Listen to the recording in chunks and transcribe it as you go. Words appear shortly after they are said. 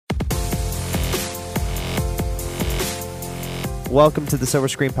Welcome to the Silver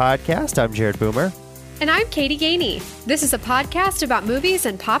Screen Podcast. I'm Jared Boomer. And I'm Katie Gainey. This is a podcast about movies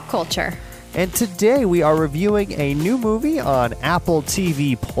and pop culture. And today we are reviewing a new movie on Apple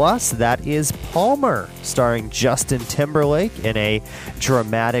TV Plus that is Palmer, starring Justin Timberlake in a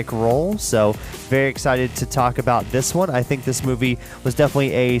dramatic role. So very excited to talk about this one. I think this movie was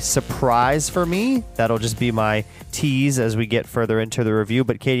definitely a surprise for me. That'll just be my tease as we get further into the review.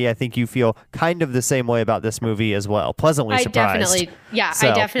 But Katie, I think you feel kind of the same way about this movie as well. Pleasantly surprised.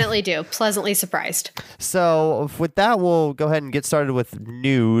 I definitely do. Pleasantly surprised. So with that, we'll go ahead and get started with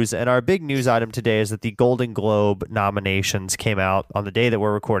news. And our big news item today is that the Golden Globe nominations came out on the day that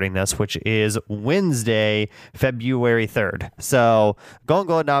we're recording this, which is Wednesday, February 3rd. So Golden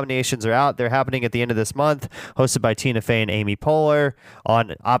Globe nominations are out. They're happening at the end of this month, hosted by Tina Fey and Amy Poehler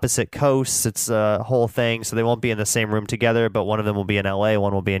on opposite coasts. It's a whole thing, so they won't be in the same room together, but one of them will be in LA,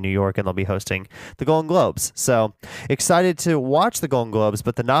 one will be in New York, and they'll be hosting the Golden Globes. So excited to watch the Golden Globes,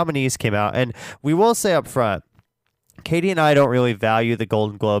 but the nominees came out, and we will say up front, Katie and I don't really value the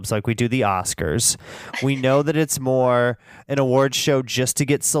Golden Globes like we do the Oscars. We know that it's more an award show just to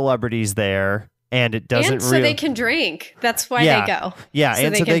get celebrities there. And it doesn't and so they can drink. That's why they go. Yeah, so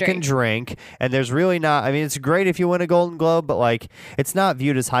they can drink. And there's really not, I mean, it's great if you win a Golden Globe, but like it's not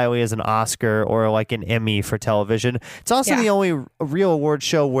viewed as highly as an Oscar or like an Emmy for television. It's also the only real award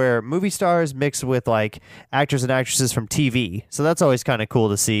show where movie stars mix with like actors and actresses from TV. So that's always kind of cool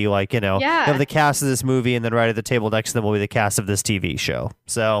to see, like, you have the cast of this movie and then right at the table next to them will be the cast of this TV show.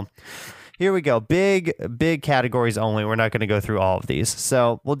 So here we go. Big categories only. We're not going to go through all of these.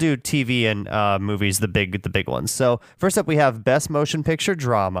 So we'll do TV and movies, the big ones. So first up, we have Best Motion Picture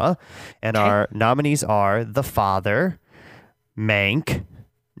Drama. And our nominees are The Father, Mank,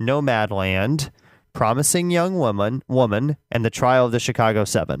 Nomadland, Promising Young Woman, and The Trial of the Chicago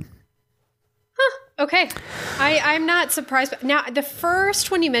 7. Okay. I'm not surprised. Now, the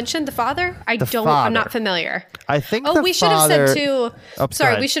first one you mentioned, The Father, I'm not familiar. I think we should have said too.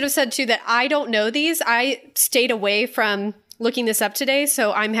 We should have said too that I don't know these. I stayed away from looking this up today,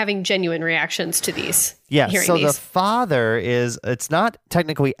 so I'm having genuine reactions to these. Yeah, so The Father it's not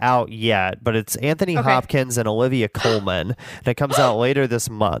technically out yet, but it's Anthony Hopkins and Olivia Colman, and it comes out later this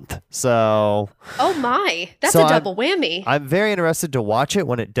month. So, oh my, that's a double whammy. I'm very interested to watch it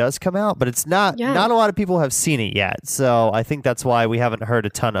when it does come out, but it's not a lot of people have seen it yet. So I think that's why we haven't heard a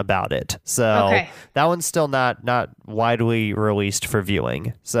ton about it. So that one's still not widely released for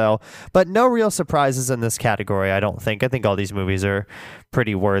viewing. So, but no real surprises in this category, I don't think. I think all these movies are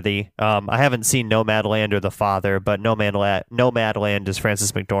pretty worthy. I haven't seen Nomadland or The Father, but Nomadland is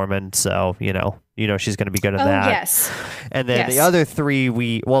Frances McDormand, so you know she's going to be good in that. Yes. And then the other three,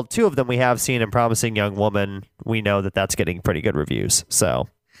 two of them we have seen, and Promising Young Woman, we know that that's getting pretty good reviews. So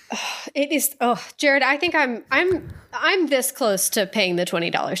it is. Oh, Jared, I think I'm this close to paying the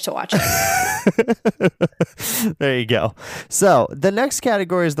 $20 to watch it. There you go. So the next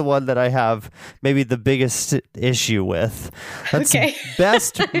category is the one that I have maybe the biggest issue with. That's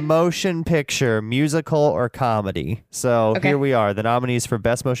Best Motion Picture, Musical or Comedy. So here we are, the nominees for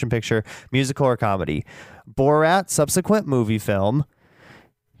Best Motion Picture, Musical or Comedy: Borat, subsequent movie film;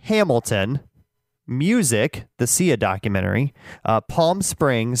 Hamilton; Music, the Sia documentary; Palm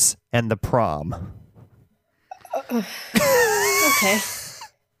Springs; and The Prom. Okay.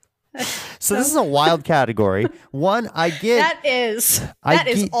 So this is a wild category. One, I get... That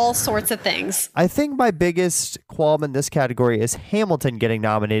is all sorts of things. I think my biggest qualm in this category is Hamilton getting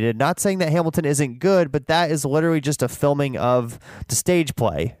nominated. Not saying that Hamilton isn't good, but that is literally just a filming of the stage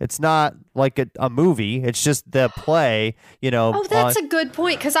play. It's not like a movie. It's just the play, Oh, that's a good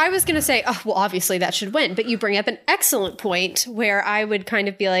point, because I was going to say, well, obviously that should win. But you bring up an excellent point where I would kind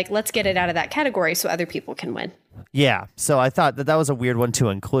of be like, let's get it out of that category so other people can win. Yeah, so I thought that was a weird one to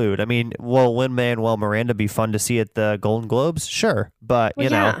include. I mean, will Lin-Manuel Miranda be fun to see at the Golden Globes? Sure, but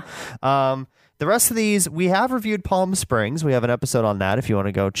the rest of these, we have reviewed Palm Springs. We have an episode on that if you want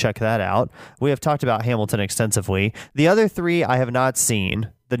to go check that out. We have talked about Hamilton extensively. The other three I have not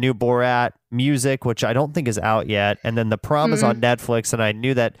seen. The new Borat, Music, which I don't think is out yet, and then The Prom is on Netflix, and I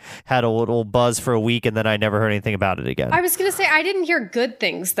knew that had a little buzz for a week, and then I never heard anything about it again. I was going to say, I didn't hear good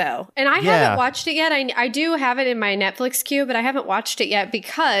things, though, and I haven't watched it yet. I do have it in my Netflix queue, but I haven't watched it yet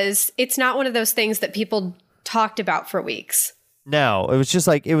because it's not one of those things that people talked about for weeks. No, it was just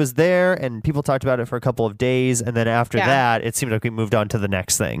like it was there and people talked about it for a couple of days. And then after that, it seemed like we moved on to the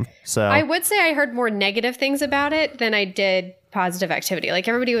next thing. So I would say I heard more negative things about it than I did positive activity. Like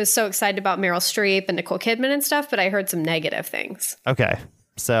everybody was so excited about Meryl Streep and Nicole Kidman and stuff, but I heard some negative things. Okay.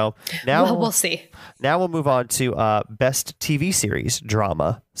 So now we'll see. Now we'll move on to best TV series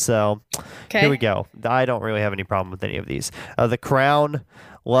drama. So Here we go. I don't really have any problem with any of these. The Crown,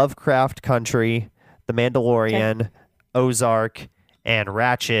 Lovecraft Country, The Mandalorian, Ozark, and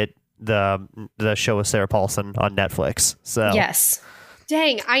Ratched, the show with Sarah Paulson on Netflix. So yes.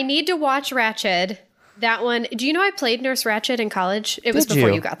 Dang, I need to watch Ratched. That one. Do you know I played Nurse Ratched in college? It was before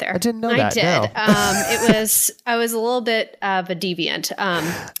you got there. I didn't know that. I did. I was a little bit of a deviant.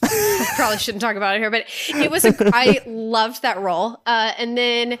 I probably shouldn't talk about it here, but I loved that role. And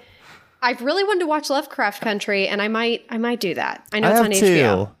then I really wanted to watch Lovecraft Country, and I might do that. I know it's on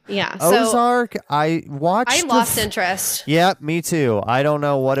HBO. Yeah. Ozark, I watched. I lost interest. Yeah, me too. I don't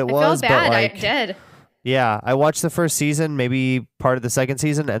know what it was. I felt bad. But I did. Yeah, I watched the first season, maybe part of the second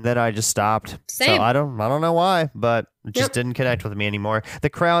season, and then I just stopped. Same. So I don't know why, but it just didn't connect with me anymore. The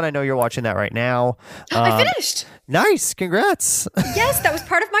Crown, I know you're watching that right now. I finished. Nice, congrats. Yes, that was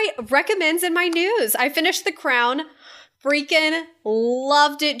part of my recommends in my news. I finished The Crown. Freaking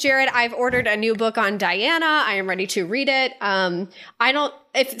loved it, Jared. I've ordered a new book on Diana. I am ready to read it.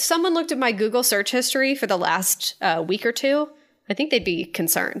 If someone looked at my Google search history for the last week or two, I think they'd be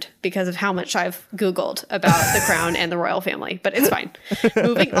concerned because of how much I've Googled about the Crown and the royal family, but it's fine.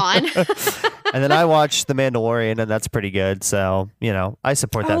 Moving on. And then I watched The Mandalorian, and that's pretty good. So, I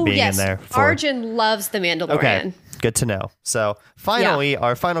support that being in there. Arjun loves The Mandalorian. Okay, good to know. So finally,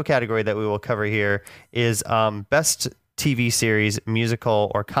 our final category that we will cover here is best TV series,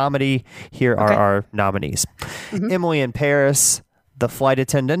 musical, or comedy. Here are our nominees. Emily in Paris, The Flight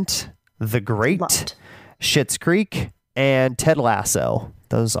Attendant, The Great, Schitt's Creek, and Ted Lasso.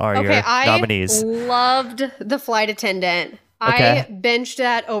 Those are your nominees. I loved The Flight Attendant. I binged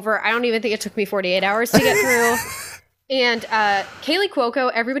that over, I don't even think it took me 48 hours to get through. And Kaylee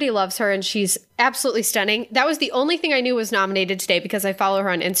Cuoco, everybody loves her, and she's absolutely stunning. That was the only thing I knew was nominated today because I follow her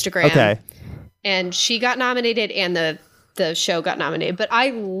on Instagram. Okay. And she got nominated, and the show got nominated. But I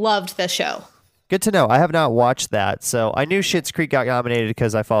loved the show. Good to know. I have not watched that. So I knew Schitt's Creek got nominated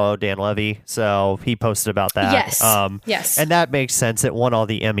because I follow Dan Levy. So he posted about that. Yes. And that makes sense. It won all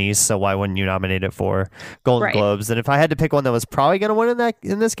the Emmys. So why wouldn't you nominate it for Golden Globes? And if I had to pick one that was probably going to win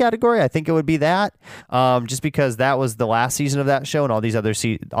in this category, I think it would be that. Just because that was the last season of that show, and all these other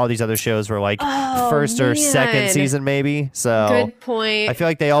shows were like first or second season maybe. So good point. I feel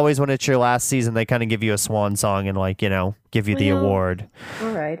like they always, when it's your last season, they kind of give you a swan song and give you the award.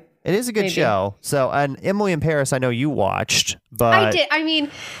 All right. It is a good show. So, and Emily in Paris, I know you watched, but I did. I mean,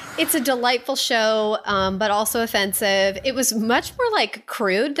 it's a delightful show, but also offensive. It was much more like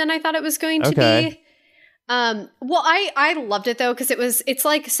crude than I thought it was going to be. Well, I loved it though because it's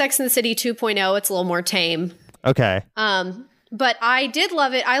like Sex and the City 2.0. It's a little more tame. Okay. But I did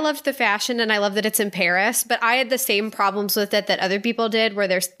love it. I loved the fashion, and I love that it's in Paris. But I had the same problems with it that other people did, where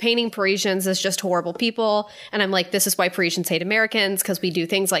they're painting Parisians as just horrible people. And I'm like, this is why Parisians hate Americans, because we do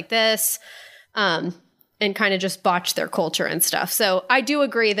things like this, and kind of just botch their culture and stuff. So I do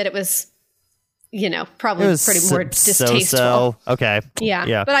agree that it was, probably pretty more distasteful. So. Okay.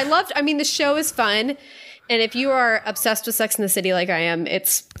 Yeah. But the show is fun. And if you are obsessed with Sex and the City like I am,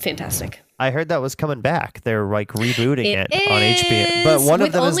 it's fantastic. I heard that was coming back. They're like rebooting it on HBO, but one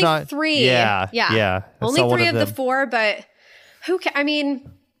of them is not. Three. Yeah. Only three of the four, but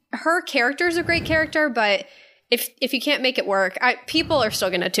her character is a great character, but if you can't make it work, people are still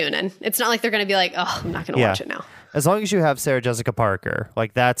going to tune in. It's not like they're going to be like, oh, I'm not going to watch it now. As long as you have Sarah Jessica Parker,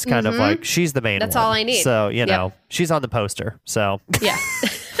 like that's kind of like she's the main. That's one. all I need. So she's on the poster. So yeah.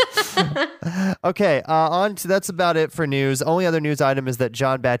 Okay, that's about it for news. Only other news item is that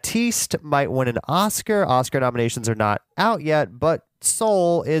Jon Batiste might win an Oscar. Oscar nominations are not out yet, but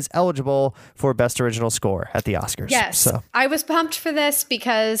Soul is eligible for Best Original Score at the Oscars. Yes, so. I was pumped for this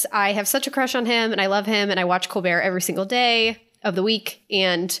because I have such a crush on him, and I love him, and I watch Colbert every single day of the week,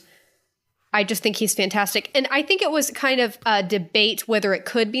 and I just think he's fantastic. And I think it was kind of a debate whether it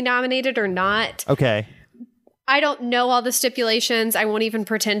could be nominated or not. Okay. I don't know all the stipulations. I won't even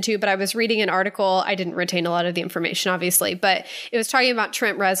pretend to, but I was reading an article. I didn't retain a lot of the information, obviously, but it was talking about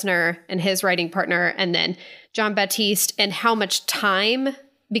Trent Reznor and his writing partner, and then Jon Batiste, and how much time,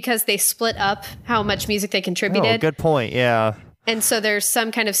 because they split up how much music they contributed. Oh, good point. Yeah. And so there's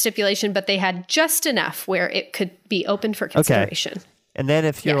some kind of stipulation, but they had just enough where it could be open for consideration. Okay. And then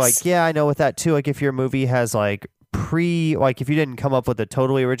if you're like, I know with that too, like if your movie has like if you didn't come up with a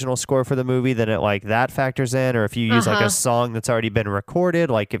totally original score for the movie, then it like that factors in, or if you use like a song that's already been recorded,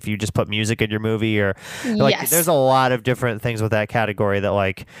 like if you just put music in your movie, or like there's a lot of different things with that category that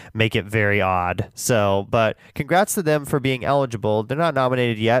like make it very odd. So, but congrats to them for being eligible. They're not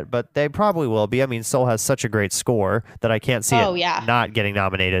nominated yet, but they probably will be. I mean, Soul has such a great score that I can't see it not getting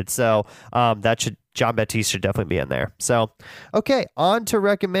nominated. So that should John Baptiste should definitely be in there. So, okay, on to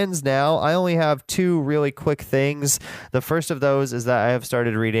recommends now. I only have two really quick things. The first of those is that I have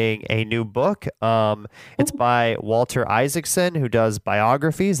started reading a new book. It's by Walter Isaacson, who does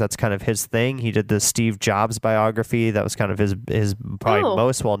biographies. That's kind of his thing. He did the Steve Jobs biography. That was kind of his probably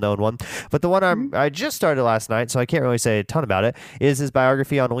most well-known one. But the one I just started last night, so I can't really say a ton about it, is his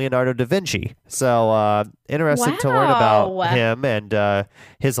biography on Leonardo da Vinci. So, interested to learn about him and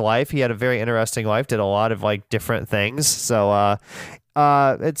his life. He had a very interesting life. Did a lot of like different things. So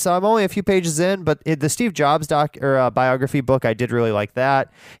I'm only a few pages in, but the Steve Jobs biography book, I did really like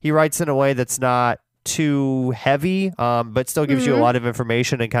that. He writes in a way that's not too heavy, but still gives you a lot of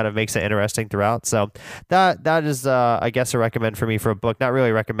information and kind of makes it interesting throughout. So that is, I guess, a recommend for me for a book. Not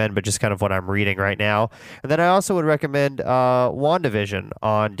really recommend, but just kind of what I'm reading right now. And then I also would recommend WandaVision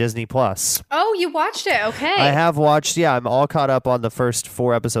on Disney Plus. Oh, you watched it? Okay. I have watched. Yeah, I'm all caught up on the first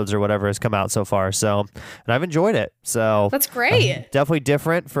 4 episodes or whatever has come out so far. So, and I've enjoyed it. So that's great. Definitely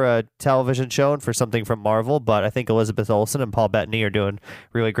different for a television show and for something from Marvel. But I think Elizabeth Olsen and Paul Bettany are doing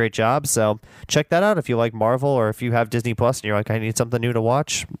really great jobs. So check that out if you like Marvel, or if you have Disney Plus and you're like, I need something new to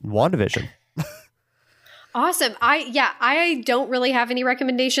watch. WandaVision. Awesome. I don't really have any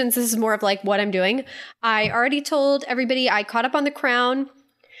recommendations. This is more of like what I'm doing. I already told everybody I caught up on The Crown.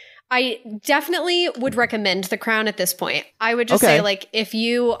 I definitely would recommend The Crown at this point. I would just say, like, if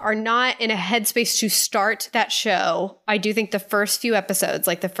you are not in a headspace to start that show, I do think the first few episodes,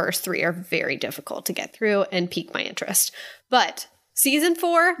 like the first 3, are very difficult to get through and pique my interest. But season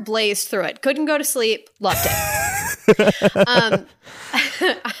 4, blazed through it. Couldn't go to sleep. Loved it.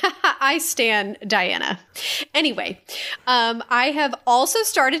 I stan Diana. Anyway, I have also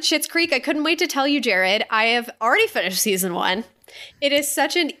started Schitt's Creek. I couldn't wait to tell you, Jared. I have already finished season 1. It is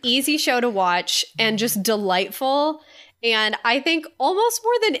such an easy show to watch and just delightful. And I think almost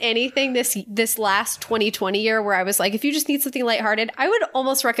more than anything this last 2020 year, where I was like, if you just need something lighthearted, I would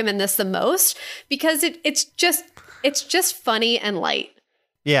almost recommend this the most, because it's just funny and light.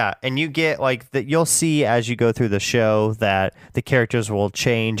 Yeah, and you get like that. You'll see as you go through the show that the characters will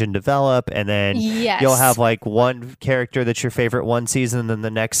change and develop, and then you'll have like one character that's your favorite one season, and then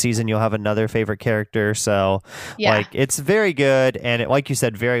the next season you'll have another favorite character. So like it's very good, and like you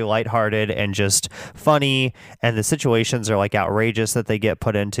said, very lighthearted and just funny, and the situations are like outrageous that they get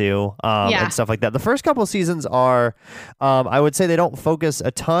put into and stuff like that. The first couple seasons are, I would say, they don't focus a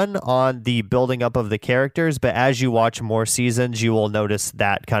ton on the building up of the characters, but as you watch more seasons, you will notice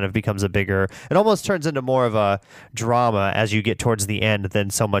that kind of becomes it almost turns into more of a drama as you get towards the end than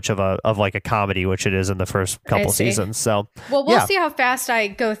so much of like a comedy, which it is in the first couple seasons. So we'll see how fast I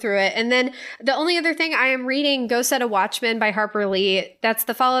go through it. And then the only other thing I am reading, Go Set a Watchman by Harper Lee. That's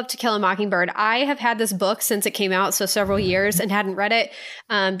the follow-up to Kill a Mockingbird. I have had this book since it came out, so several years, and hadn't read it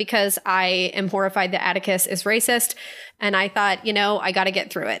because I am horrified that Atticus is racist. And I thought, I got to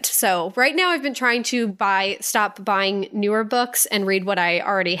get through it. So right now I've been trying to stop buying newer books and read what I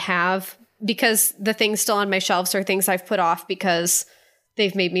already have, because the things still on my shelves are things I've put off because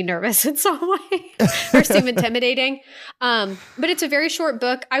they've made me nervous in some way or seem intimidating. But it's a very short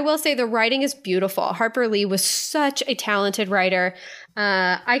book. I will say the writing is beautiful. Harper Lee was such a talented writer.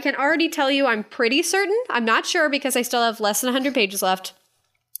 I can already tell you I'm pretty certain. I'm not sure because I still have less than 100 pages left.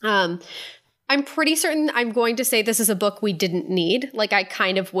 I'm pretty certain I'm going to say this is a book we didn't need. Like, I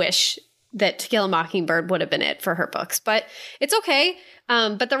kind of wish that To Kill a Mockingbird would have been it for her books, but it's okay.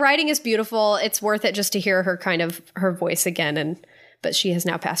 But the writing is beautiful. It's worth it just to hear her voice again. But she has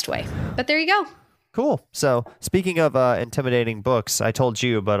now passed away. But there you go. Cool. So speaking of intimidating books, I told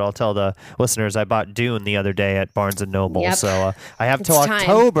you, but I'll tell the listeners, I bought Dune the other day at Barnes & Noble. Yep. So I have till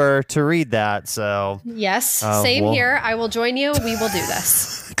October to read that. So yes, same here. I will join you. We will do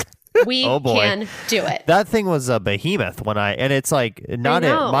this. We can do it. That thing was a behemoth and it's like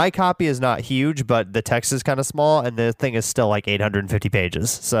my copy is not huge, but the text is kind of small and the thing is still like 850 pages.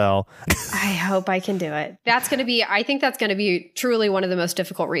 So I hope I can do it. I think that's going to be truly one of the most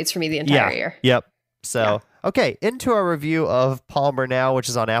difficult reads for me the entire year. Yep. So, okay, into our review of Palmer Now, which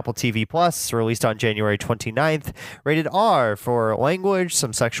is on Apple TV Plus, released on January 29th, rated R for language,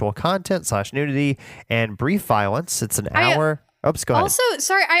 some sexual content / nudity, and brief violence. It's an hour. Oops, go ahead. Also,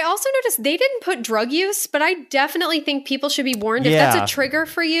 sorry, I also noticed they didn't put drug use, but I definitely think people should be warned if that's a trigger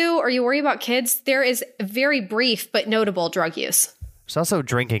for you or you worry about kids, there is very brief but notable drug use. There's also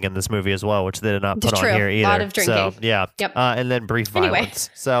drinking in this movie as well, which they did not put True. on here either. A lot of drinking. So, yeah. Yep. And then brief violence.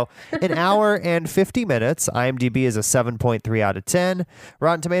 So, an hour and 50 minutes. IMDb is a 7.3 out of 10.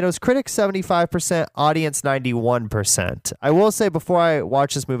 Rotten Tomatoes, critics 75%, audience 91%. I will say before I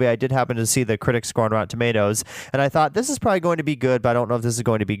watched this movie, I did happen to see the critic score on Rotten Tomatoes, and I thought this is probably going to be good, but I don't know if this is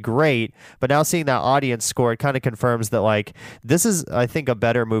going to be great. But now seeing that audience score, it kind of confirms that, like, this is, I think, a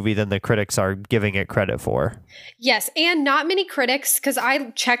better movie than the critics are giving it credit for. Yes, and not many critics, because I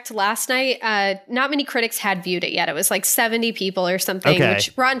checked last night, not many critics had viewed it yet. It was like 70 people or something,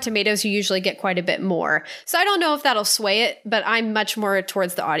 which Rotten Tomatoes, you usually get quite a bit more. So I don't know if that'll sway it, but I'm much more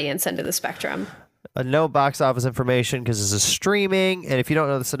towards the audience end of the spectrum. No box office information because this is streaming. And if you don't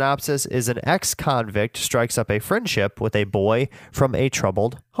know the synopsis, is an ex-convict strikes up a friendship with a boy from a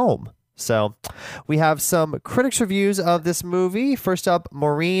troubled home. So we have some critics' reviews of this movie. First up,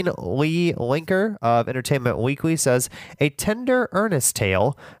 Maureen Lee Linker of Entertainment Weekly says, a tender, earnest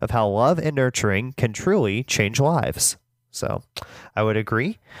tale of how love and nurturing can truly change lives. So I would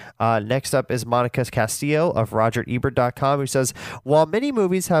agree. Next up is Monica Castillo of RogerEbert.com, who says, while many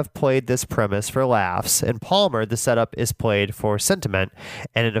movies have played this premise for laughs, in Palmer, the setup is played for sentiment,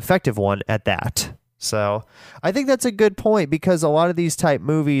 and an effective one at that. So I think that's a good point, because a lot of these type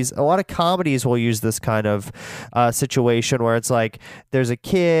movies, a lot of comedies will use this kind of situation where it's like there's a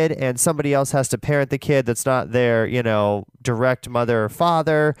kid and somebody else has to parent the kid that's not their, direct mother or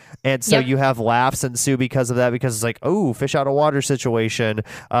father. And so you have laughs ensue because of that, because it's like, oh, fish out of water situation,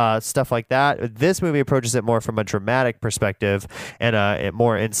 stuff like that. This movie approaches it more from a dramatic perspective and a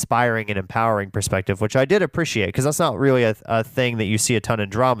more inspiring and empowering perspective, which I did appreciate, because that's not really a thing that you see a ton in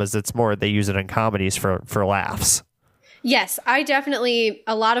dramas. It's more they use it in comedies for laughs. Yes, I definitely,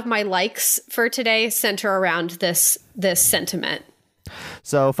 a lot of my likes for today center around this sentiment.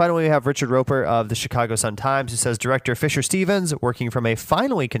 So finally, we have Richard Roper of the Chicago Sun-Times, who says, director Fisher Stevens, working from a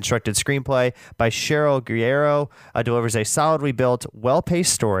finely constructed screenplay by Cheryl Guerrero, delivers a solidly built,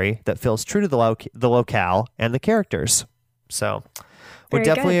 well-paced story that feels true to the locale and the characters. So would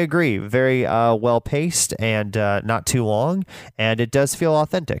definitely agree. Very well-paced and not too long, and it does feel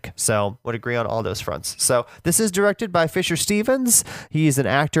authentic. So would agree on all those fronts. So this is directed by Fisher Stevens. He's an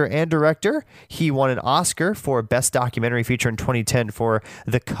actor and director. He won an Oscar for Best Documentary Feature in 2010 for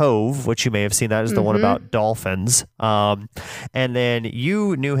The Cove, which you may have seen. That is the one about dolphins. And then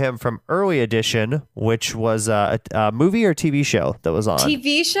you knew him from Early Edition, which was a movie or TV show that was on?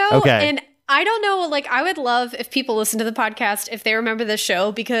 TV show? Okay. And I don't know, I would love if people listen to the podcast, if they remember the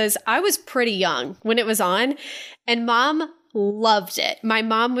show, because I was pretty young when it was on and Mom loved it. My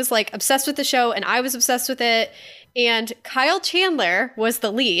mom was obsessed with the show and I was obsessed with it. And Kyle Chandler was the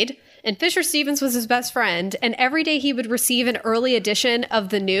lead and Fisher Stevens was his best friend. And every day he would receive an early edition of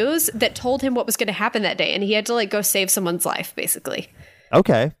the news that told him what was going to happen that day. And he had to go save someone's life, basically.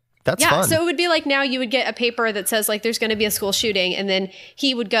 Okay. That's fun. So it would be now you would get a paper that says there's going to be a school shooting. And then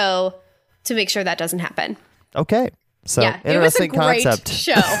he would go to make sure that doesn't happen. Okay. So interesting concept.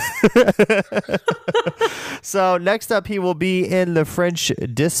 It was a great show. So next up, he will be in The French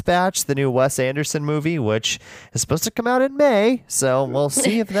Dispatch, the new Wes Anderson movie, which is supposed to come out in May. So we'll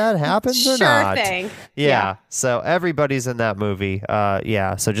see if that happens or not. Sure thing. Yeah. So everybody's in that movie.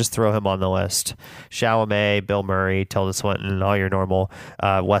 So just throw him on the list. Chalamet, Bill Murray, Tilda Swinton, all your normal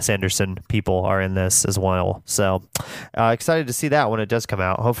Wes Anderson people are in this as well. So excited to see that when it does come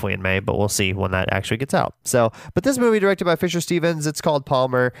out, hopefully in May, but we'll see when that actually gets out. So, but this movie directed by Fisher Stevens, it's called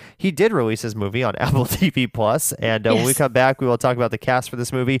Palmer. He did release his movie on Apple TV Plus, and when we come back, we will talk about the cast for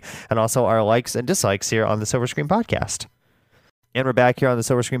this movie and also our likes and dislikes here on the Silver Screen Podcast. And we're back here on the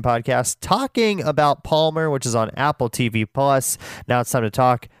Silver Screen Podcast talking about Palmer, which is on Apple TV Plus. Now it's time to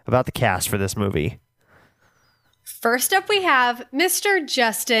talk about the cast for this movie. First up, we have Mr.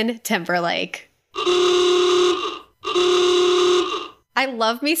 Justin Timberlake. I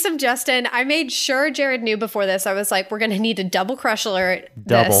love me some Justin. I made sure Jared knew before this. I was like, we're going to need to double crush alert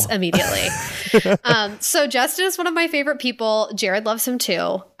this immediately. So Justin is one of my favorite people. Jared loves him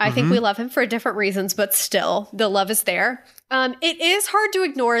too. I think we love him for different reasons, but still, the love is there. It is hard to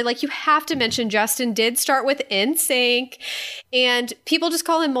ignore. You have to mention Justin did start with NSYNC, and people just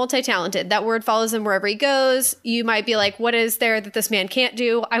call him multi-talented. That word follows him wherever he goes. You might be like, what is there that this man can't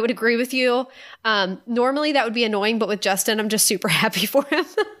do? I would agree with you. Normally that would be annoying, but with Justin, I'm just super happy for him.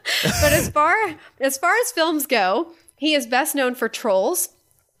 But as far as films go, he is best known for Trolls,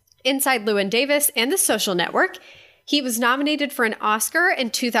 Inside Llewyn Davis, and The Social Network. He was nominated for an Oscar in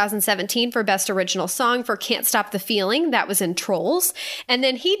 2017 for Best Original Song for Can't Stop the Feeling. That was in Trolls. And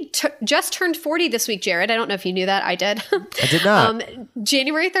then he just turned 40 this week, Jared. I don't know if you knew that. I did. I did not.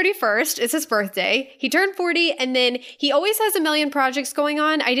 January 31st is his birthday. He turned 40, and then he always has a million projects going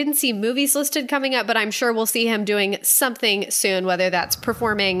on. I didn't see movies listed coming up, but I'm sure we'll see him doing something soon, whether that's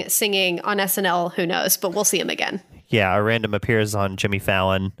performing, singing on SNL, who knows, but we'll see him again. Yeah, a random appears on Jimmy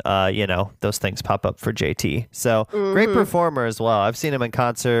Fallon. Those things pop up for JT. So great performer as well. I've seen him in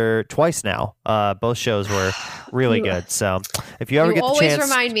concert twice now. Both shows were really good. So if you ever get the chance, always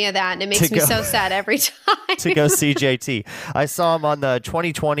remind me of that, and it makes me so sad every time to go see JT. I saw him on the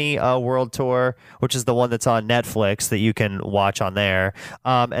 2020 World Tour, which is the one that's on Netflix that you can watch on there.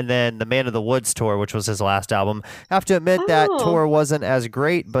 And then the Man of the Woods tour, which was his last album. I have to admit that tour wasn't as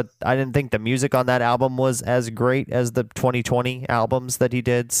great, but I didn't think the music on that album was as great as the 2020 albums that he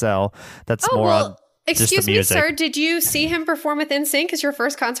did. So that's more on excuse me, sir, did you see him perform with NSYNC as your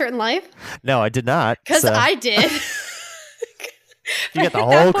first concert in life? No, I did not. Because I did. You get the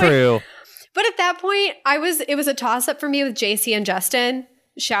whole crew. But at that point, it was a toss-up for me with JC and Justin.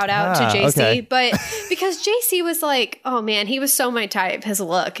 Shout out to JC. Okay. But because JC was like, oh man, he was so my type, his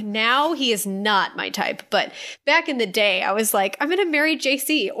look. Now he is not my type. But back in the day, I was like, I'm going to marry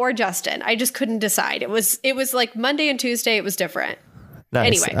JC or Justin. I just couldn't decide. It was like Monday and Tuesday, it was different.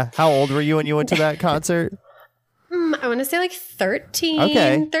 Nice. Anyway. How old were you when you went to that concert? I want to say like 13,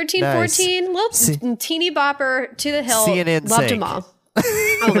 okay. 13, nice. 14. Little teeny bopper to the hill. CNN Loved them all.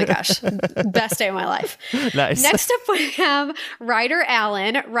 Oh my gosh. Best day of my life. Nice. Next up, we have Ryder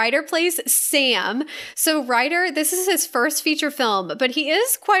Allen. Ryder plays Sam. So Ryder, this is his first feature film, but he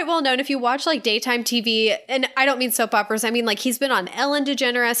is quite well known if you watch like daytime TV. And I don't mean soap operas. I mean, like he's been on Ellen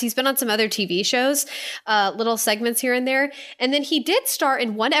DeGeneres. He's been on some other TV shows, little segments here and there. And then he did star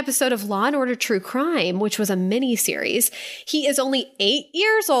in one episode of Law and Order True Crime, which was a mini series. He is only 8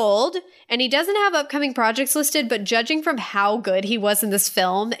 years old and he doesn't have upcoming projects listed, but judging from how good he was in this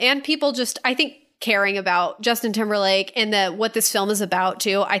film and people just, I think, caring about Justin Timberlake and what this film is about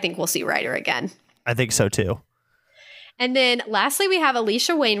too, I think we'll see Ryder again. I think so too. And then lastly, we have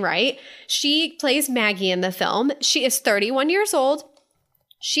Alicia Wainwright. She plays Maggie in the film. She is 31 years old.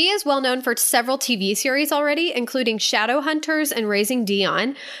 She is well known for several TV series already, including Shadowhunters and Raising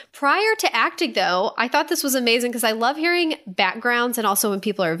Dion. Prior to acting, though, I thought this was amazing because I love hearing backgrounds and also when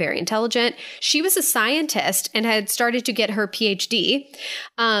people are very intelligent. She was a scientist and had started to get her PhD.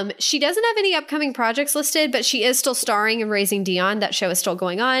 She doesn't have any upcoming projects listed, but she is still starring in Raising Dion. That show is still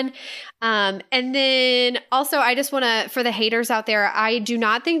going on. And then also, I just want to, for the haters out there, I do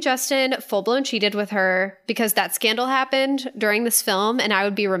not think Justin full-blown cheated with her because that scandal happened during this film, and I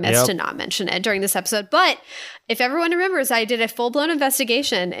would be remiss to not mention it during this episode. But if everyone remembers, I did a full-blown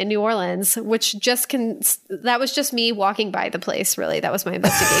investigation in New Orleans, which that was just me walking by the place, really. That was my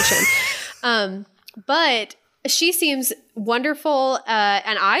investigation. But she seems wonderful,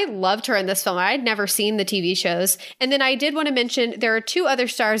 and I loved her in this film. I had never seen the TV shows. And then I did want to mention there are two other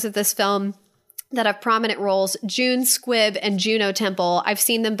stars of this film that have prominent roles, June Squibb and Juno Temple. I've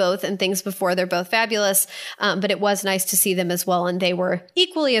seen them both in things before. They're both fabulous, but it was nice to see them as well, and they were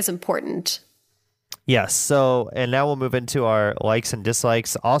equally as important. Yes. So, and now we'll move into our likes and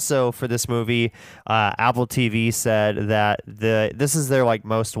dislikes. Also for this movie, Apple TV said that this is their like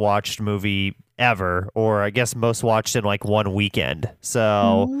most watched movie ever, or I guess most watched in like one weekend.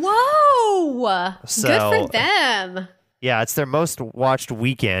 So, whoa, good for them. Yeah, it's their most watched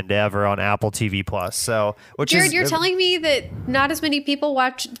weekend ever on Apple TV Plus. So, Jared, you're telling me that not as many people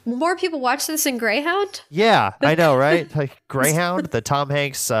more people watch this than Greyhound? Yeah, I know, right? Like Greyhound, the Tom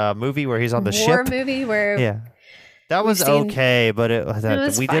Hanks movie where he's on the war ship. Movie where that was okay, but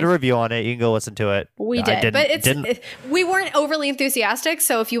we did a review on it. You can go listen to it. We did, but we weren't overly enthusiastic.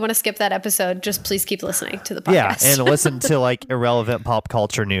 So if you want to skip that episode, just please keep listening to the podcast. Yeah, and listen to like irrelevant pop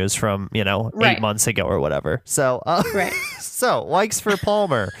culture news from 8 months ago or whatever. So So likes for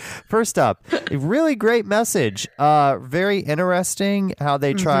Palmer. First up, a really great message. Very interesting how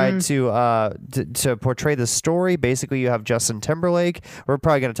they tried to portray the story. Basically, you have Justin Timberlake. We're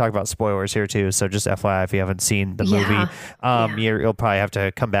probably going to talk about spoilers here too. So just FYI, if you haven't seen the movie, you'll probably have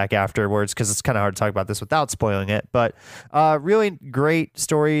to come back afterwards because it's kind of hard to talk about this without spoiling it. But really great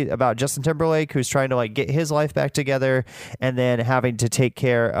story about Justin Timberlake, who's trying to like get his life back together, and then having to take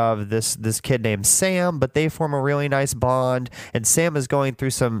care of this kid named Sam. But they form a really nice bond, and Sam is going through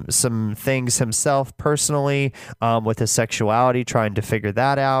some things himself personally with his sexuality, trying to figure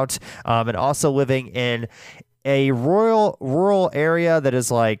that out, and also living in a rural area that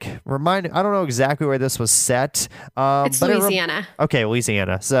is like I don't know exactly where this was set. It's Louisiana. Okay,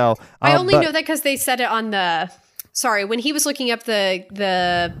 Louisiana. So I only know that because they said it on the Sorry, when he was looking up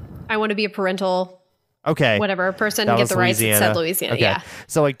the I want to be a parental whatever person that get the rights, it said Louisiana. Louisiana. Yeah.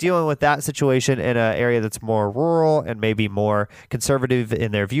 So like dealing with that situation in an area that's more rural and maybe more conservative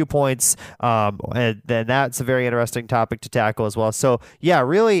in their viewpoints, and then that's a very interesting topic to tackle as well. So yeah,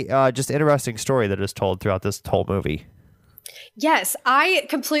 really just interesting story that is told throughout this whole movie. Yes, I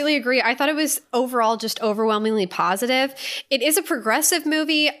completely agree. I thought it was overall just overwhelmingly positive. It is a progressive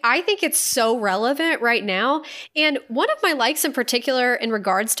movie. I think it's so relevant right now. And one of my likes in particular in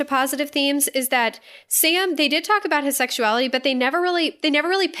regards to positive themes is that Sam, they did talk about his sexuality, but they never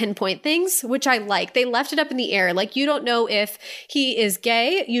really pinpoint things, which I like. They left it up in the air. Like, you don't know if he is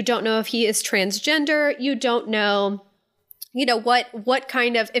gay. You don't know if he is transgender. You don't know, you know, what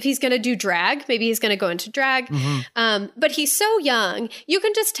kind of, if he's going to do drag, maybe he's going to go into drag. But he's so young. You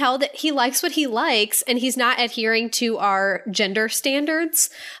can just tell that he likes what he likes, and he's not adhering to our gender standards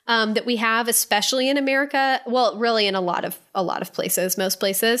that we have, especially in America. Well, really in a lot of places, most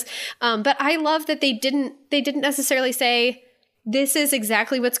places. But I love that they didn't necessarily say, this is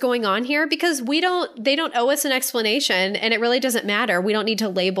exactly what's going on here, because they don't owe us an explanation, and it really doesn't matter. We don't need to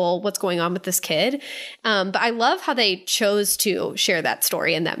label what's going on with this kid. But I love how they chose to share that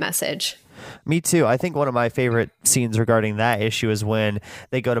story and that message. Me too. I think one of my favorite scenes regarding that issue is when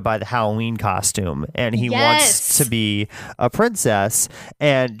they go to buy the Halloween costume and he wants to be a princess,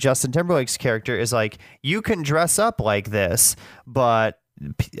 and Justin Timberlake's character is like, you can dress up like this, but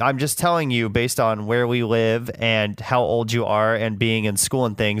I'm just telling you, based on where we live and how old you are and being in school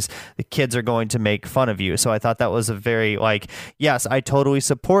and things, the kids are going to make fun of you. So I thought that was a very, like, yes, I totally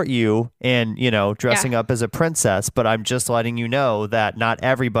support you in, you know, dressing up as a princess, but I'm just letting you know that not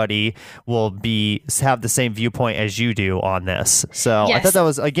everybody will have the same viewpoint as you do on this. So I thought that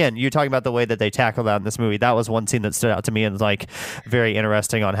was, again, you're talking about the way that they tackle that in this movie. That was one scene that stood out to me and was like very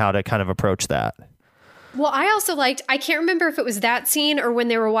interesting on how to kind of approach that. Well, I also liked, I can't remember if it was that scene or when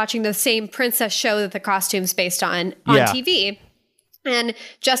they were watching the same princess show that the costume's based on TV. And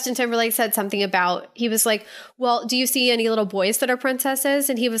Justin Timberlake said something about, he was like, well, do you see any little boys that are princesses?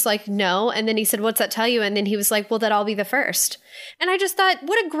 And he was like, no. And then he said, what's that tell you? And then he was like, well, that I'll be the first. And I just thought,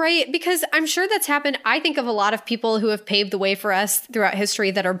 what a great, because I'm sure that's happened. I think of a lot of people who have paved the way for us throughout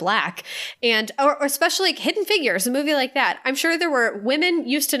history that are Black, and or especially like Hidden Figures, a movie like that. I'm sure there were women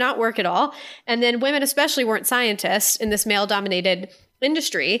used to not work at all. And then women especially weren't scientists in this male-dominated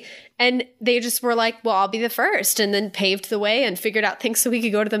industry, and they just were like, well, I'll be the first, and then paved the way and figured out things so we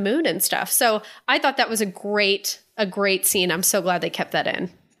could go to the moon and stuff. So I thought that was a great scene. I'm so glad they kept that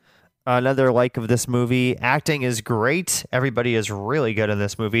in. Another like of this movie, acting is great. Everybody is really good in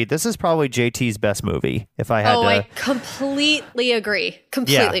this movie. This is probably JT's best movie, if I had to. I completely agree.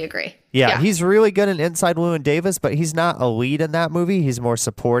 Agree. Yeah, he's really good in Inside Llewyn Davis, but he's not a lead in that movie. He's more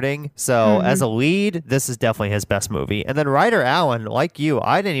supporting. So as a lead, this is definitely his best movie. And then Ryder Allen, like you,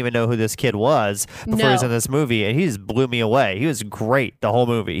 I didn't even know who this kid was before he was in this movie, and he just blew me away. He was great the whole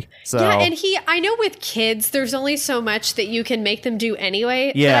movie. So yeah, and I know with kids, there's only so much that you can make them do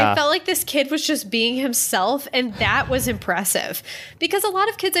anyway. Yeah. But I felt like this kid was just being himself, and that was impressive. Because a lot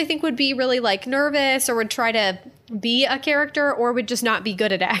of kids, I think, would be really like nervous or would try to be a character or would just not be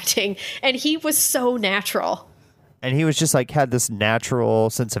good at acting. And he was so natural. And he was just like had this natural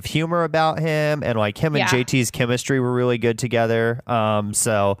sense of humor about him, and like him and JT's chemistry were really good together.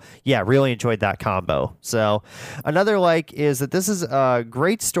 So yeah, really enjoyed that combo. So another like is that this is a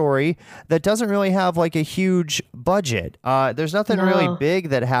great story that doesn't really have like a huge budget. There's nothing really big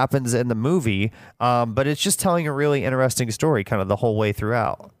that happens in the movie, but it's just telling a really interesting story kind of the whole way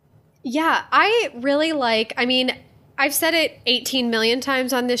throughout. Yeah, I really like, I mean, I've said it 18 million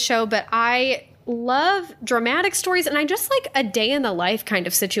times on this show, but I love dramatic stories, and I just like a day in the life kind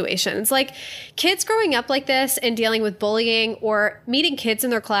of situations. Like kids growing up like this and dealing with bullying or meeting kids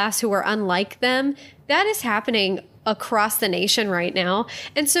in their class who are unlike them, that is happening across the nation right now.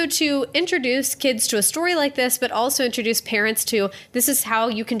 And so to introduce kids to a story like this, but also introduce parents to this is how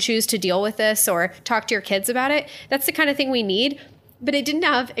you can choose to deal with this or talk to your kids about it, that's the kind of thing we need. But it didn't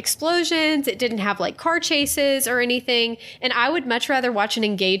have explosions. It didn't have like car chases or anything. And I would much rather watch an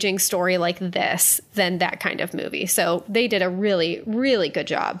engaging story like this than that kind of movie. So they did a really, really good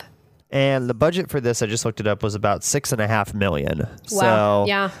job. And the budget for this, I just looked it up, was about $6.5 million. Wow. So,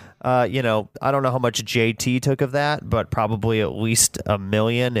 yeah. I don't know how much JT took of that, but probably at least $1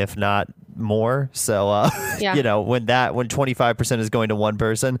 million, if not more. So, when 25% is going to one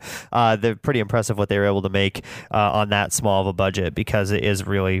person, they're pretty impressive what they were able to make on that small of a budget, because it is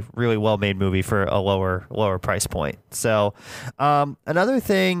really, really well made movie for a lower price point. So, another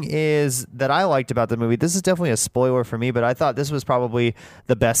thing is that I liked about the movie. This is definitely a spoiler for me, but I thought this was probably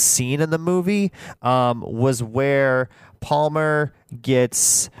the best scene in the movie. Was where Palmer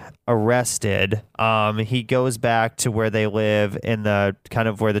gets arrested. He goes back to where they live in the kind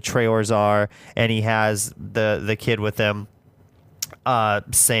of where the trailers are, and he has the kid with him.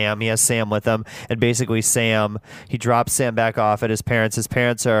 Sam. He has Sam with him, and basically he drops Sam back off at his parents. His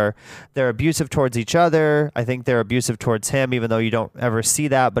parents they're abusive towards each other. I think they're abusive towards him, even though you don't ever see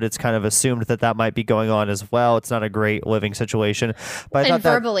that, but it's kind of assumed that might be going on as well. It's not a great living situation. But I thought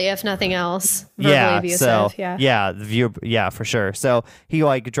verbally, if nothing else, verbally abusive. Yeah, for sure. So he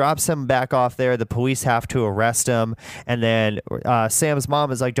drops him back off there. The police have to arrest him, and then Sam's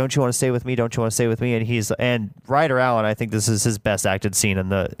mom is like, "Don't you want to stay with me? Don't you want to stay with me?" And Ryder Allen, I think this is his best acted scene in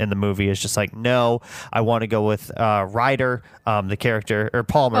the movie, is just like, no, I want to go with Ryder, the character, or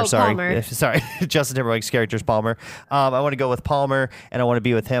Palmer. Sorry, Justin Timberlake's character is Palmer. I want to go with Palmer, and I want to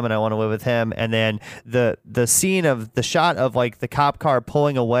be with him, and I want to live with him. And then the scene of the shot of the cop car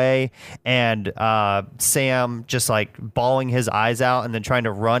pulling away, and Sam just bawling his eyes out, and then trying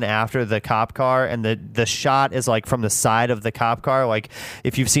to run after the cop car, and the shot is from the side of the cop car.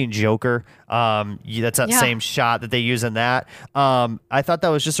 If you've seen Joker, that's that same shot that they use in that. I thought that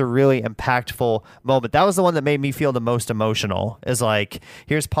was just a really impactful moment. That was the one that made me feel the most emotional. Is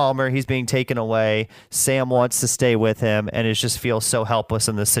here's Palmer, he's being taken away. Sam wants to stay with him, and it just feels so helpless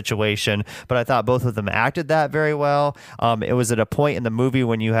in this situation. But I thought both of them acted that very well. It was at a point in the movie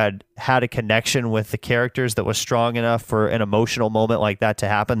when you had a connection with the characters that was strong enough for an emotional moment like that to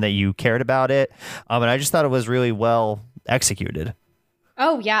happen, that you cared about it. And I just thought it was really well executed.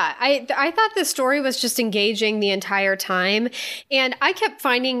 Oh, yeah. I thought the story was just engaging the entire time. And I kept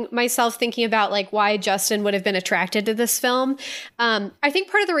finding myself thinking about why Justin would have been attracted to this film. I think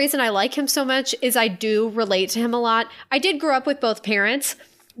part of the reason I like him so much is I do relate to him a lot. I did grow up with both parents,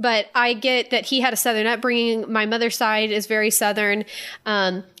 but I get that he had a Southern upbringing. My mother's side is very Southern.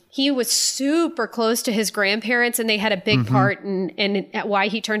 He was super close to his grandparents, and they had a big part in why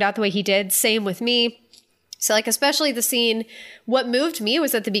he turned out the way he did. Same with me. So especially the scene, what moved me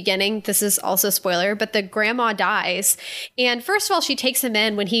was at the beginning, this is also a spoiler, but the grandma dies. And first of all, she takes him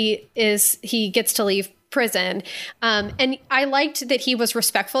in when he gets to leave prison. And I liked that he was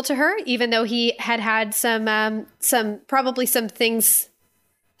respectful to her, even though he had some things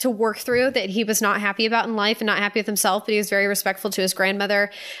to work through that he was not happy about in life and not happy with himself, but he was very respectful to his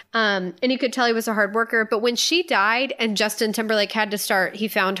grandmother. And you could tell he was a hard worker. But when she died and Justin Timberlake he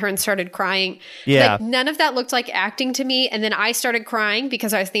found her and started crying. Yeah. None of that looked like acting to me. And then I started crying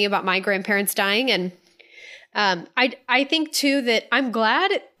because I was thinking about my grandparents dying. And I think too that I'm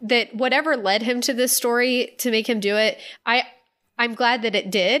glad that whatever led him to this story to make him do it, I'm glad that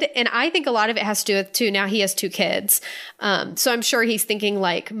it did. And I think a lot of it has to do with, too, now he has 2 kids. So I'm sure he's thinking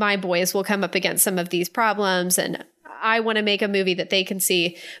my boys will come up against some of these problems, and I want to make a movie that they can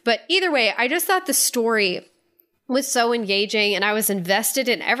see. But either way, I just thought the story was so engaging, and I was invested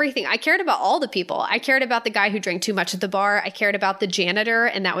in everything. I cared about all the people. I cared about the guy who drank too much at the bar. I cared about the janitor,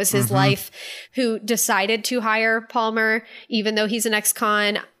 and that was his life, who decided to hire Palmer, even though he's an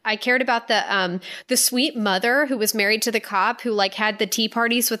ex-con. I cared about the sweet mother who was married to the cop, who had the tea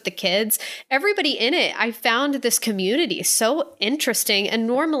parties with the kids. Everybody in it, I found this community so interesting. And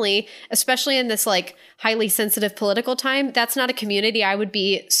normally, especially in this highly sensitive political time, that's not a community I would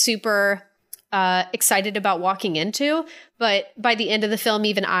be super excited about walking into. But by the end of the film,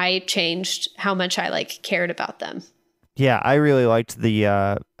 even I changed how much I cared about them. Yeah, I really liked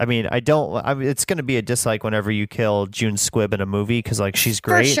the. It's going to be a dislike whenever you kill June Squibb in a movie, because she's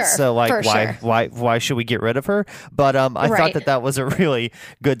great. For sure. So why should we get rid of her? But I thought that was a really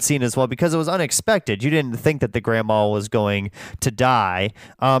good scene as well, because it was unexpected. You didn't think that the grandma was going to die.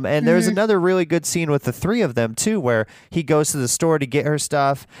 And there's another really good scene with the 3 of them too, where he goes to the store to get her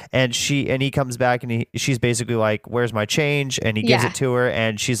stuff, and he comes back, and she's basically like, "Where's my change?" And he gives it to her,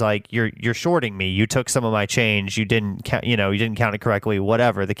 and she's like, "You're shorting me. You took some of my change. You didn't count it correctly.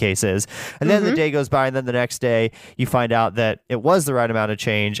 Whatever." the case is. And then the day goes by, and then the next day you find out that it was the right amount of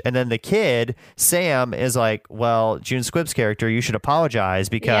change. And then the kid, Sam, is like, well, June Squibb's character, you should apologize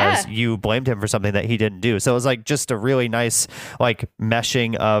because you blamed him for something that he didn't do. So it was like just a really nice like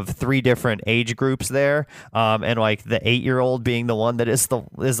meshing of 3 different age groups there. And like the 8-year-old being the one that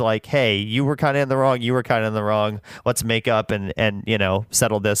is like, hey, you were kind of in the wrong. You were kind of in the wrong. Let's make up and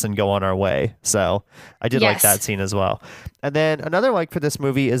settle this and go on our way. So I did like that scene as well. And then another like for this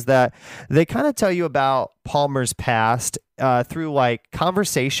movie is that they kind of tell you about Palmer's past through like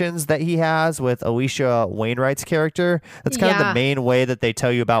conversations that he has with Alicia Wainwright's character. That's kind of the main way that they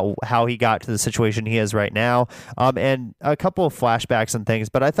tell you about how he got to the situation he is right now. And a couple of flashbacks and things,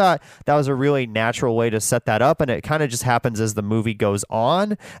 but I thought that was a really natural way to set that up. And it kind of just happens as the movie goes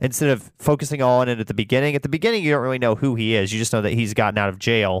on instead of focusing on it at the beginning. At the beginning, you don't really know who he is. You just know that he's gotten out of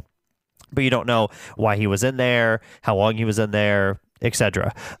jail, but you don't know why he was in there, how long he was in there,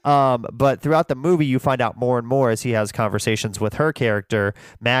 etc. But throughout the movie, you find out more and more as he has conversations with her character,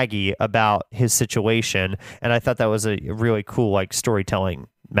 Maggie, about his situation. And I thought that was a really cool like storytelling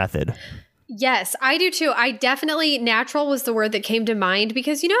method. Yes, I do too. Natural was the word that came to mind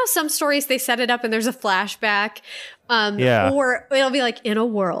because some stories they set it up and there's a flashback. Or it'll be like in a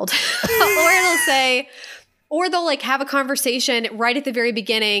world. Or it'll say, or they'll like have a conversation right at the very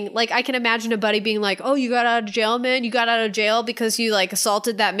beginning. Like I can imagine a buddy being like, oh, you got out of jail, man. You got out of jail because you like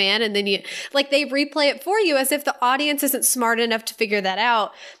assaulted that man. And then they replay it for you as if the audience isn't smart enough to figure that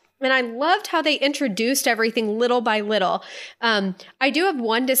out. And I loved how they introduced everything little by little. I do have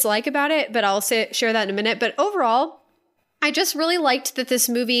one dislike about it, but I'll share that in a minute. But overall, I just really liked that this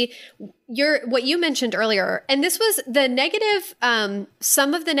movie, what you mentioned earlier, and this was the negative,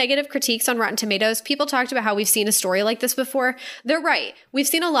 some of the negative critiques on Rotten Tomatoes. People talked about how we've seen a story like this before. They're right. We've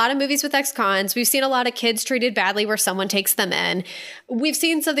seen a lot of movies with ex-cons. We've seen a lot of kids treated badly where someone takes them in. We've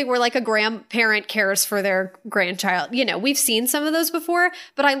seen something where like a grandparent cares for their grandchild. We've seen some of those before,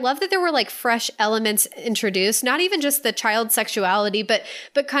 but I love that there were like fresh elements introduced, not even just the child sexuality, but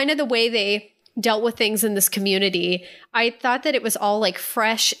kind of the way they dealt with things in this community. I thought that it was all like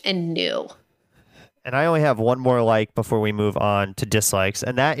fresh and new. And I only have one more like before we move on to dislikes,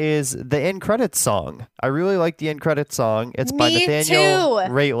 and that is the end credits song. I really like the end credits song. It's by Nathaniel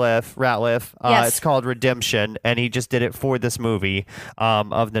Rateliff. Yes. It's called Redemption, and he just did it for this movie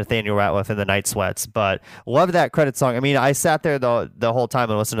of Nathaniel Rateliff and the Night Sweats. But love that credit song. I mean, I sat there the whole time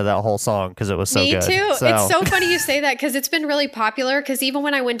and listened to that whole song because it was so good. Me too. It's so funny you say that because it's been really popular. Because even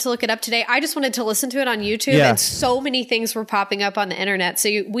when I went to look it up today, I just wanted to listen to it on YouTube, and so many things were popping up on the internet. So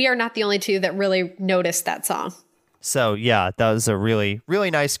we are not the only two that really noticed that song. So yeah, that was a really,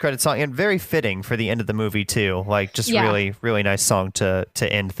 really nice credit song and very fitting for the end of the movie too. Like just really, really nice song to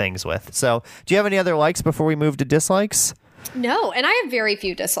end things with. So do you have any other likes before we move to dislikes? No, and I have very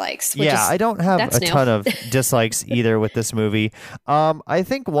few dislikes. I don't have a ton of dislikes either with this movie. I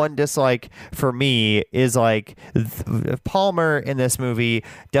think one dislike for me is like Palmer in this movie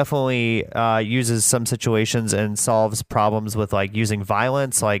definitely uses some situations and solves problems with like using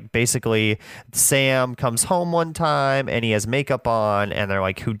violence. Like basically Sam comes home one time and he has makeup on and they're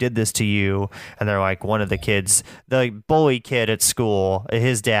like, who did this to you? And they're like, one of the kids, the bully kid at school,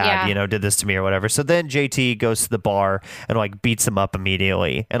 his dad, did this to me or whatever. So then JT goes to the bar and like beats him up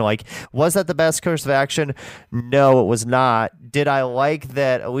immediately. And like, was that the best course of action? No, it was not. Did I like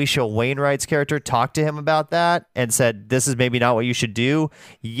that Alicia Wainwright's character talked to him about that and said, this is maybe not what you should do?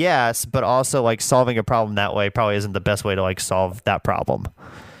 Yes, but also like solving a problem that way probably isn't the best way to like solve that problem.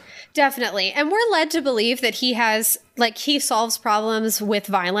 Definitely. And we're led to believe that he solves problems with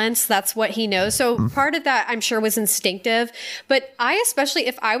violence. That's what he knows. So part of that, I'm sure, was instinctive. But especially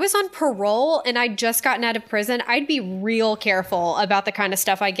if I was on parole and I'd just gotten out of prison, I'd be real careful about the kind of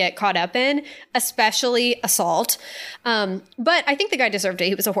stuff I get caught up in, especially assault. But I think the guy deserved it.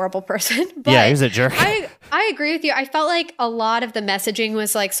 He was a horrible person. But yeah, he was a jerk. I agree with you. I felt like a lot of the messaging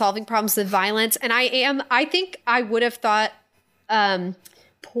was like solving problems with violence. And I think I would have thought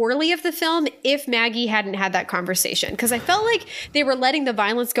poorly of the film if Maggie hadn't had that conversation, because I felt like they were letting the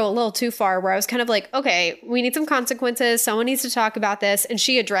violence go a little too far, where I was kind of like, okay, we need some consequences, someone needs to talk about this, and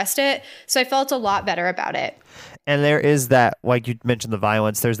she addressed it, so I felt a lot better about it. And there is that, like you mentioned, the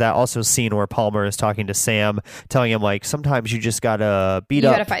violence. There's that also scene where Palmer is talking to Sam, telling him, like, sometimes you just got to beat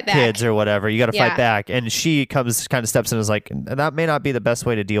up kids or whatever. You got to fight back. And she kind of steps in and is like, that may not be the best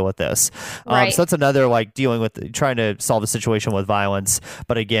way to deal with this. Right. So that's another, like, dealing with trying to solve a situation with violence.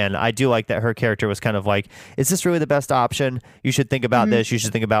 But again, I do like that her character was kind of like, is this really the best option? You should think about this. You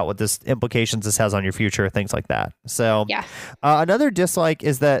should think about what this implications this has on your future, things like that. So another dislike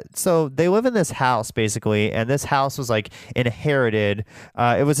is that, so they live in this house, basically, and this house was like inherited.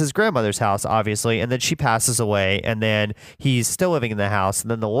 It was his grandmother's house, obviously, and then she passes away, and then he's still living in the house.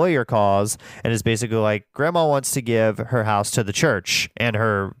 And then the lawyer calls and is basically like, Grandma wants to give her house to the church and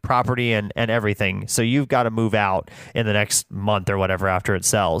her property and everything. So you've got to move out in the next month or whatever after it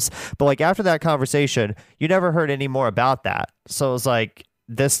sells. But like after that conversation, you never heard any more about that. So it was like,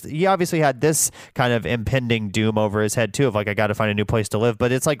 he obviously had this kind of impending doom over his head too, of like, I got to find a new place to live.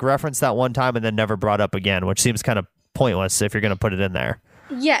 But it's like referenced that one time and then never brought up again, which seems kind of pointless if you're going to put it in there.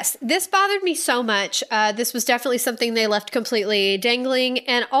 Yes, this bothered me so much. This was definitely something they left completely dangling.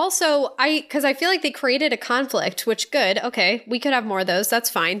 And also, because I feel like they created a conflict, which good. Okay, we could have more of those. That's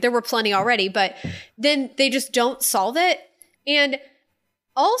fine. There were plenty already, but then they just don't solve it. And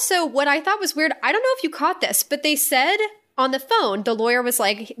also, what I thought was weird, I don't know if you caught this, but they said on the phone, the lawyer was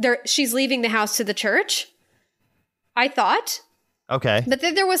like, she's leaving the house to the church. I thought. Okay. But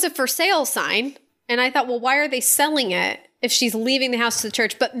then there was a for sale sign. And I thought, well, why are they selling it if she's leaving the house to the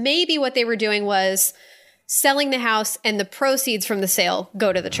church? But maybe what they were doing was selling the house and the proceeds from the sale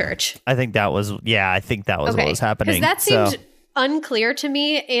go to the church. I think that was what was happening. Because that seemed unclear to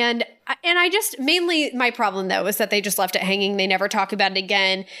me. And I just, mainly my problem though, is that they just left it hanging. They never talk about it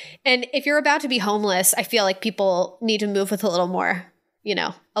again. And if you're about to be homeless, I feel like people need to move with a little more,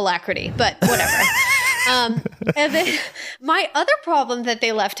 alacrity, but whatever. And then my other problem that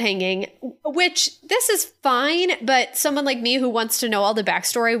they left hanging, which this is fine, but someone like me who wants to know all the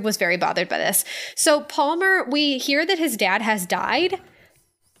backstory was very bothered by this. So Palmer, we hear that his dad has died,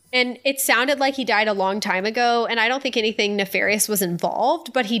 and it sounded like he died a long time ago. And I don't think anything nefarious was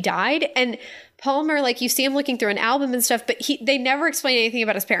involved, but he died. And Palmer, like you see him looking through an album and stuff, but they never explain anything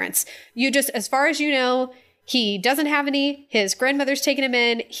about his parents. You just, as far as you know, he doesn't have any. His grandmother's taken him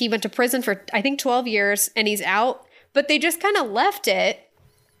in. He went to prison for, I think, 12 years and he's out. But they just kind of left it.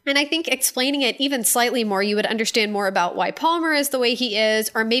 And I think explaining it even slightly more, you would understand more about why Palmer is the way he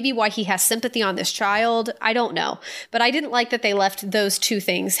is, or maybe why he has sympathy on this child. I don't know. But I didn't like that they left those two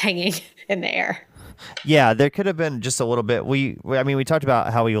things hanging in the air. Yeah, there could have been just a little bit. We talked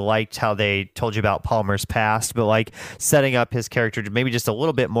about how we liked how they told you about Palmer's past, but like setting up his character maybe just a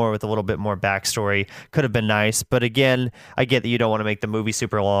little bit more with a little bit more backstory could have been nice. But again, I get that you don't want to make the movie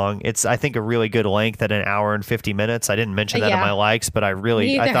super long. It's, I think, a really good length at an hour and 50 minutes. I didn't mention that in my likes, but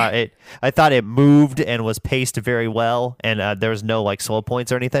I thought it moved and was paced very well, and there was no like slow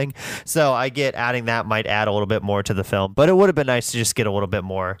points or anything. So I get adding that might add a little bit more to the film, but it would have been nice to just get a little bit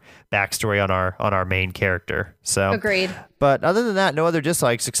more backstory on our main character. So agreed. But other than that, no other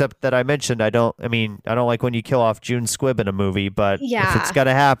dislikes except that I mentioned I don't like when you kill off June Squibb in a movie, but if it's got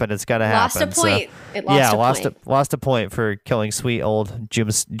to happen, it's got to happen. Lost a point. So, it lost a point. Lost a point for killing sweet old June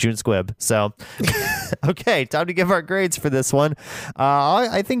Squibb. So, okay, time to give our grades for this one.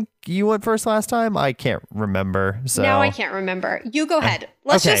 I think you went first last time. I can't remember. So now I can't remember. You go ahead.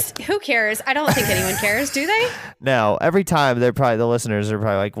 Let's just, who cares? I don't think anyone cares, do they? No, every time the listeners are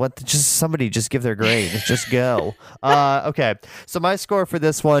probably like, what? Somebody just give their grade. Just go. Okay. So my score for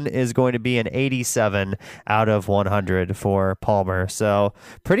this one is going to be an 87 out of 100 for Palmer. So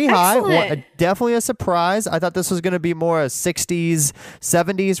pretty high. Definitely a surprise. I thought this was going to be more a 60s,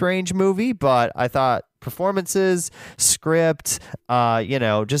 70s range movie, but I thought performances, script,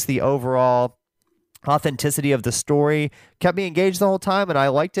 just the overall authenticity of the story kept me engaged the whole time, and I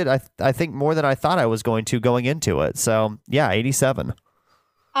liked it. I think more than I thought I was going to going into it. So yeah, 87.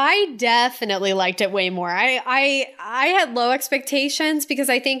 I definitely liked it way more. I had low expectations because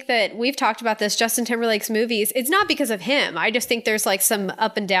I think that we've talked about this, Justin Timberlake's movies. It's not because of him. I just think there's like some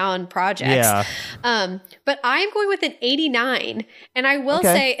up and down projects. Yeah. But I'm going with an 89. And I will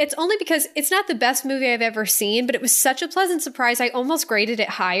say it's only because it's not the best movie I've ever seen, but it was such a pleasant surprise. I almost graded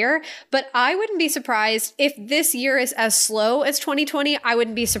it higher, but I wouldn't be surprised if this year is as slow as 2020. I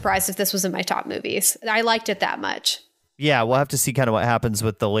wouldn't be surprised if this was in my top movies. I liked it that much. Yeah, we'll have to see kind of what happens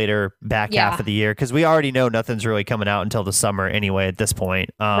with the later back half of the year, because we already know nothing's really coming out until the summer anyway at this point.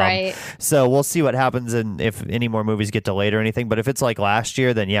 Right. So we'll see what happens and if any more movies get delayed or anything. But if it's like last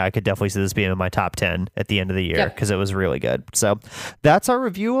year, then yeah, I could definitely see this being in my top 10 at the end of the year because it was really good. So that's our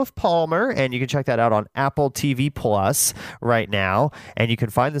review of Palmer, and you can check that out on Apple TV Plus right now. And you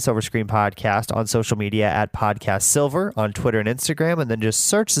can find the Silver Screen Podcast on social media at Podcast Silver on Twitter and Instagram, and then just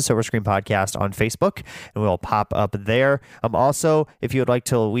search the Silver Screen Podcast on Facebook, and we'll pop up there. there. Also, if you would like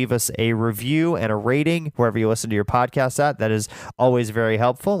to leave us a review and a rating wherever you listen to your podcast at, that is always very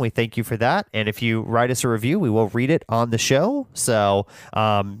helpful. And we thank you for that. And if you write us a review, we will read it on the show. So,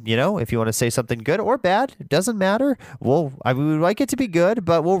 if you want to say something good or bad, it doesn't matter. We would like it to be good,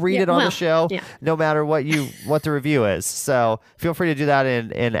 but we'll read it on the show no matter what the review is. So feel free to do that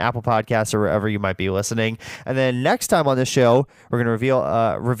in Apple Podcasts or wherever you might be listening. And then next time on the show, we're going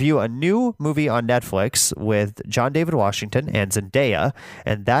to review a new movie on Netflix with John David Washington and Zendaya,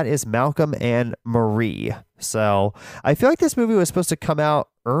 and that is Malcolm and Marie. So I feel like this movie was supposed to come out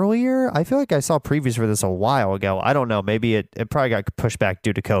earlier. I feel like I saw previews for this a while ago. I don't know. Maybe it probably got pushed back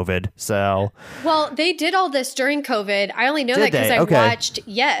due to COVID. So, well, they did all this during COVID. I only know that because I watched,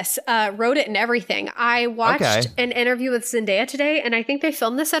 wrote it and everything. I watched an interview with Zendaya today, and I think they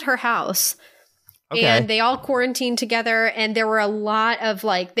filmed this at her house. Okay. And they all quarantined together, and there were a lot of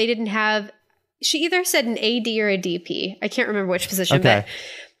they didn't have. She either said an AD or a DP. I can't remember which position. Okay.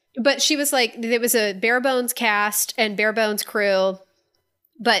 But she was there was a bare bones cast and bare bones crew.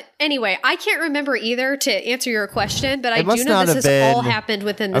 But anyway, I can't remember either to answer your question, but I do know this has all happened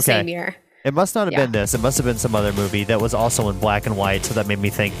within the same year. It must not have been this. It must have been some other movie that was also in black and white, so that made me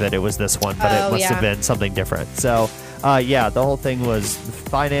think that it was this one, but it must have been something different. So, the whole thing was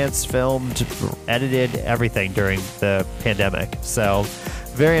financed, filmed, edited, everything during the pandemic. So,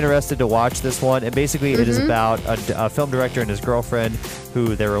 very interested to watch this one. And basically, it is about a film director and his girlfriend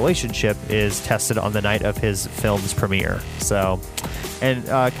who their relationship is tested on the night of his film's premiere. So, and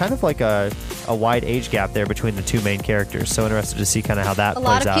kind of like a wide age gap there between the two main characters. So interested to see kind of how that plays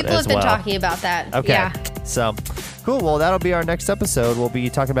out as well. A lot of people have been talking about that. Okay. Yeah. So, cool. Well, that'll be our next episode. We'll be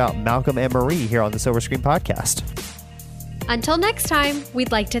talking about Malcolm and Marie here on the Silver Screen Podcast. Until next time,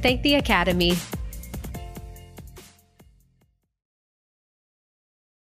 we'd like to thank the Academy.